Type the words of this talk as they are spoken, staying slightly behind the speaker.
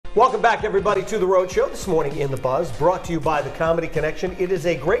Welcome back, everybody, to the Rhode Show this morning in the Buzz, brought to you by the Comedy Connection. It is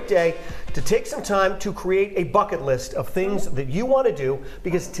a great day to take some time to create a bucket list of things that you want to do,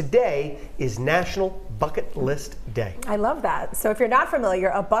 because today is National Bucket List Day. I love that. So if you're not familiar,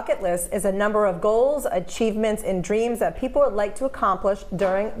 a bucket list is a number of goals, achievements, and dreams that people would like to accomplish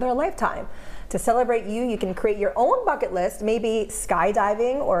during their lifetime. To celebrate you, you can create your own bucket list, maybe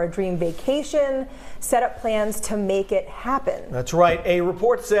skydiving or a dream vacation, set up plans to make it happen. That's right. A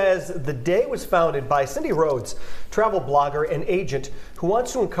report says the day was founded by Cindy Rhodes, travel blogger and agent, who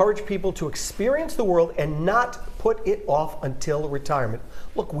wants to encourage people to experience the world and not put it off until retirement.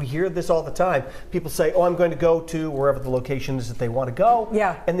 Look, we hear this all the time. People say, oh, I'm going to go to wherever the location is that they want to go.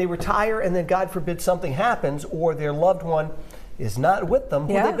 Yeah. And they retire, and then God forbid something happens, or their loved one is not with them,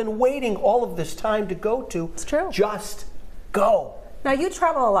 who they've been waiting all of this time to go to. It's true. Just go. Now, you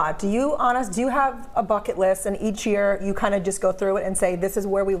travel a lot. Do you have a bucket list, and each year you kind of just go through it and say, this is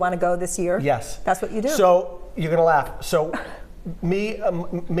where we want to go this year? Yes. That's what you do. So you're going to laugh. So me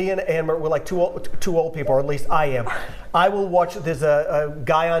and Anne, we're like two old people, or at least I am. I will watch, there's a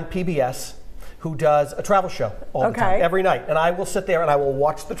guy on PBS who does a travel show all the time, every night. And I will sit there and I will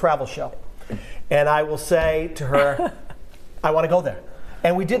watch the travel show. And I will say to her, I want to go there.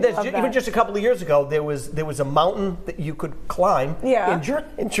 And we did this even just a couple of years ago. There was a mountain that you could climb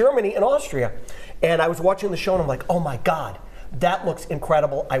in Germany and Austria. And I was watching the show and I'm like, oh my God, that looks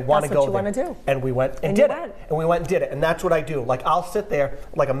incredible. I want to go there. That's what you want to do. And we went and did it. And we went and did it. And that's what I do. Like, I'll sit there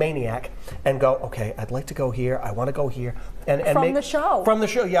like a maniac and go, okay, I'd like to go here. I want to go here. And from the show. From the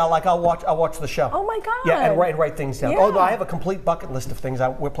show, yeah. Like I'll watch the show. Oh my God. Yeah, and write things down. Yeah. Oh, no, I have a complete bucket list of things,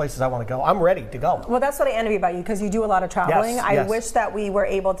 where places I want to go. I'm ready to go. Well, that's what I envy about you, because you do a lot of traveling. Yes, I wish that we were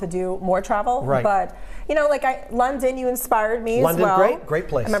able to do more travel. Right. But you know, like London, you inspired me London, as well. great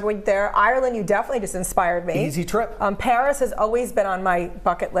place. I remember when there. Ireland, you definitely just inspired me. Easy trip. Paris has always been on my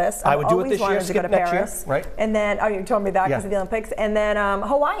bucket list. I would do it this year. Always wanted to go to Paris. Right. And then, oh, you told me that because of the Olympics. And then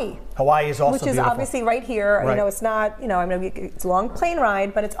Hawaii. Hawaii is also beautiful. Which is obviously right here. Right. You know, it's not. You know, I mean, it's a long plane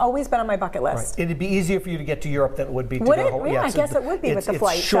ride, but it's always been on my bucket list. Right. It'd be easier for you to get to Europe than it would be to go to Hawaii. Yeah, I guess it would be with the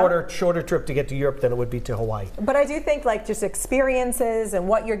flight. It's shorter trip to get to Europe than it would be to Hawaii. But I do think, like, just experiences and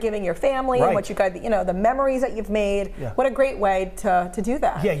what you're giving your family and what you got, you know, the memories that you've made. Yeah. What a great way to do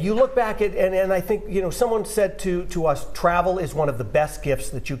that. Yeah, you look back at, and I think, you know, someone said to us, travel is one of the best gifts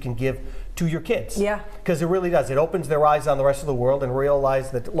that you can give to your kids. Yeah. Because it really does. It opens their eyes on the rest of the world and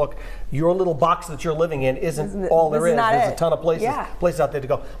realize that, look, your little box that you're living in isn't all there is. There's a ton of places out there to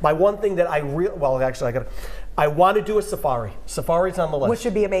go. My one thing that I want to do a safari. Safari's on the list. Which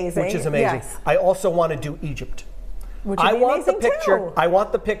would be amazing. Which is amazing. Yes. I also want to do Egypt. Which would be amazing too. I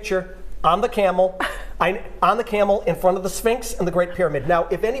want the picture on the camel. On the camel in front of the Sphinx and the Great Pyramid. Now,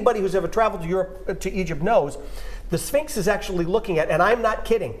 if anybody who's ever traveled to Europe, to Egypt knows, the Sphinx is actually looking at, and I'm not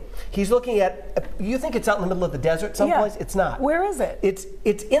kidding, he's looking at, you think it's out in the middle of the desert someplace? Yeah. It's not. Where is it?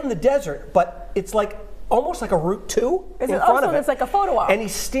 It's in the desert, but it's like almost like a Route 2 in front of it. It's like a photo op. And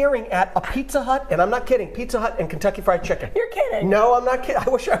he's staring at a Pizza Hut, and I'm not kidding, Pizza Hut and Kentucky Fried Chicken. You're kidding. No, I'm not kidding. I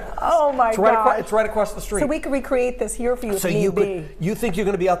wish I was. Oh my God. It's right across the street. So we could recreate this here for you if you need be. You think you're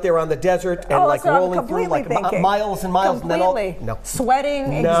going to be out there on the desert and like rolling through like miles and miles and then all? No.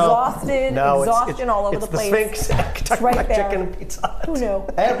 Sweating, exhausted, exhaustion all over the place. It's the Sphinx, Kentucky Fried Chicken, and Pizza Hut. Who knew?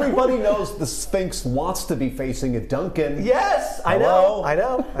 Everybody knows the Sphinx wants to be facing a Dunkin'. Yes, I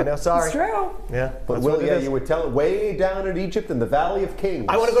know. Sorry. It's true. Yeah. But Will, you were telling way down in Egypt in the Valley of Kings.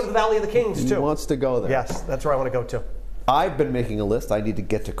 I want to go to the Valley of the Kings too. He wants to go there. Yes, that's where I want to go to. I've been making a list. I need to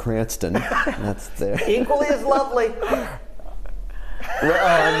get to Cranston. That's there. Equally as lovely.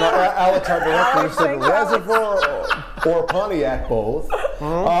 Alex, our director, said Reservoir or Pontiac, both.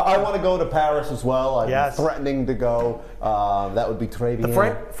 I want to go to Paris as well. I'm threatening to go. That would be très bien.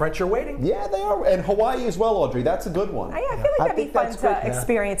 The French are waiting. Yeah, they are. And Hawaii as well, Audrey. That's a good one. I feel like that'd be fun to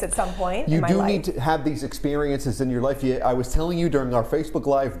experience at some point in my life. You do need to have these experiences in your life. I was telling you during our Facebook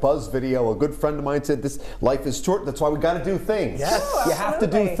Live Buzz video, a good friend of mine said, this life is short. That's why we got to do things. Yes. You have to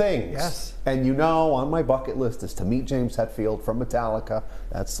do things. Yes. And you know, on my bucket list is to meet James Hetfield from Metallica.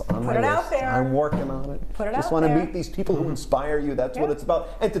 That's on my list. Put it out there. I'm working on it. Put it Just out want there. to meet these people who inspire you. That's what it's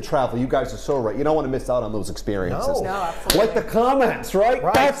about. And to travel. You guys are so right. You don't want to miss out on those experiences. No, absolutely. Like the comments, right?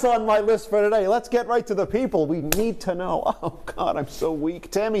 That's on my list for today. Let's get right to the people. We need to know. Oh, God, I'm so weak.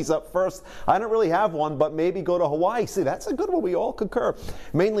 Tammy's up first. I don't really have one, but maybe go to Hawaii. See, that's a good one. We all concur.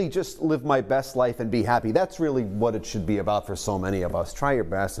 Mainly just live my best life and be happy. That's really what it should be about for so many of us. Try your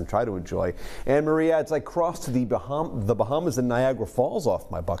best and try to enjoy. Anne Marie adds, I crossed the Bahamas and Niagara Falls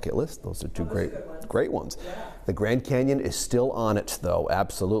off my bucket list. Those are two great ones. Yeah. The Grand Canyon is still on it, though,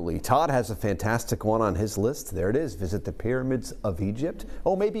 absolutely. Todd has a fantastic one on his list. There it is. Visit the pyramids of Egypt.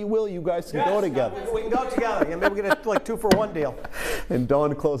 Oh, maybe Will, you guys can go together. We can go together. Yeah, maybe we get a like 2-for-1 deal. And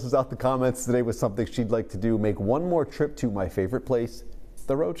Dawn closes out the comments today with something she'd like to do. Make one more trip to my favorite place,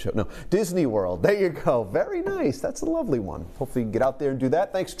 the Rhode Show. No, Disney World. There you go. Very nice. That's a lovely one. Hopefully you can get out there and do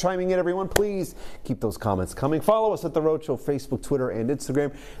that. Thanks for chiming in, everyone. Please keep those comments coming. Follow us at the Rhode Show, Facebook, Twitter, and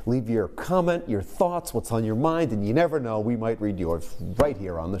Instagram. Leave your comment, your thoughts, what's on your mind, and you never know, we might read yours right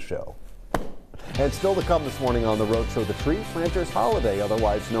here on the show. And still to come this morning on the Rhode Show, the Tree Planters Holiday,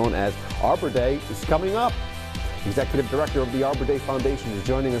 otherwise known as Arbor Day, is coming up. Executive Director of the Arbor Day Foundation is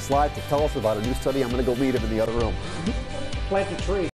joining us live to tell us about a new study. I'm going to go meet him in the other room. Plant a tree.